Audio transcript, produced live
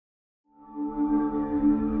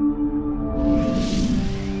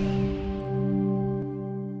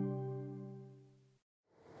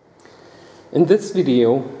In this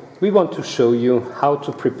video, we want to show you how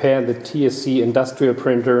to prepare the TSC industrial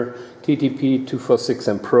printer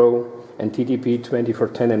TTP-2410 Pro and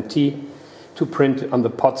TTP-2410MT to print on the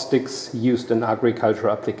pot sticks used in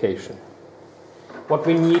agricultural application. What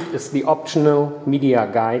we need is the optional media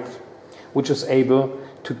guide, which is able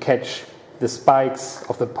to catch the spikes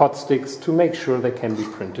of the pot sticks to make sure they can be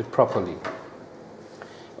printed properly.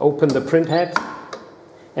 Open the print head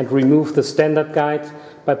and remove the standard guide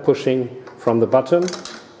by pushing from the bottom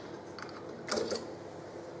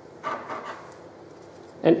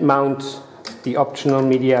and mount the optional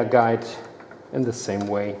media guide in the same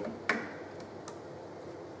way.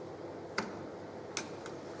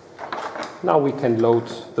 Now we can load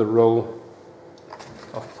the row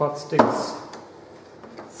of pot sticks,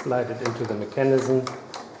 slide it into the mechanism,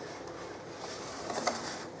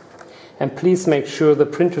 and please make sure the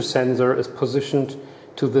printer sensor is positioned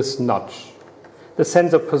to this notch. The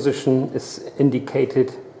sensor position is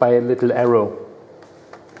indicated by a little arrow.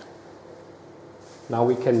 Now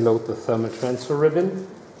we can load the thermal transfer ribbon,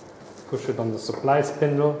 push it on the supply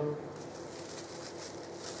spindle,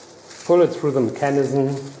 pull it through the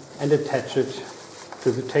mechanism and attach it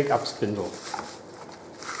to the take-up spindle.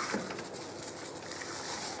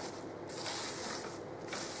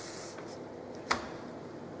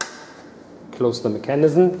 Close the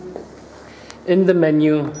mechanism. In the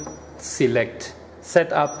menu, select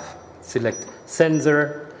Setup, select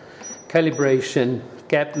Sensor, Calibration,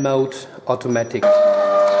 Gap Mode, Automatic.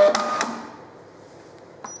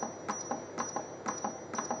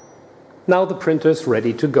 Now the printer is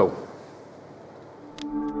ready to go.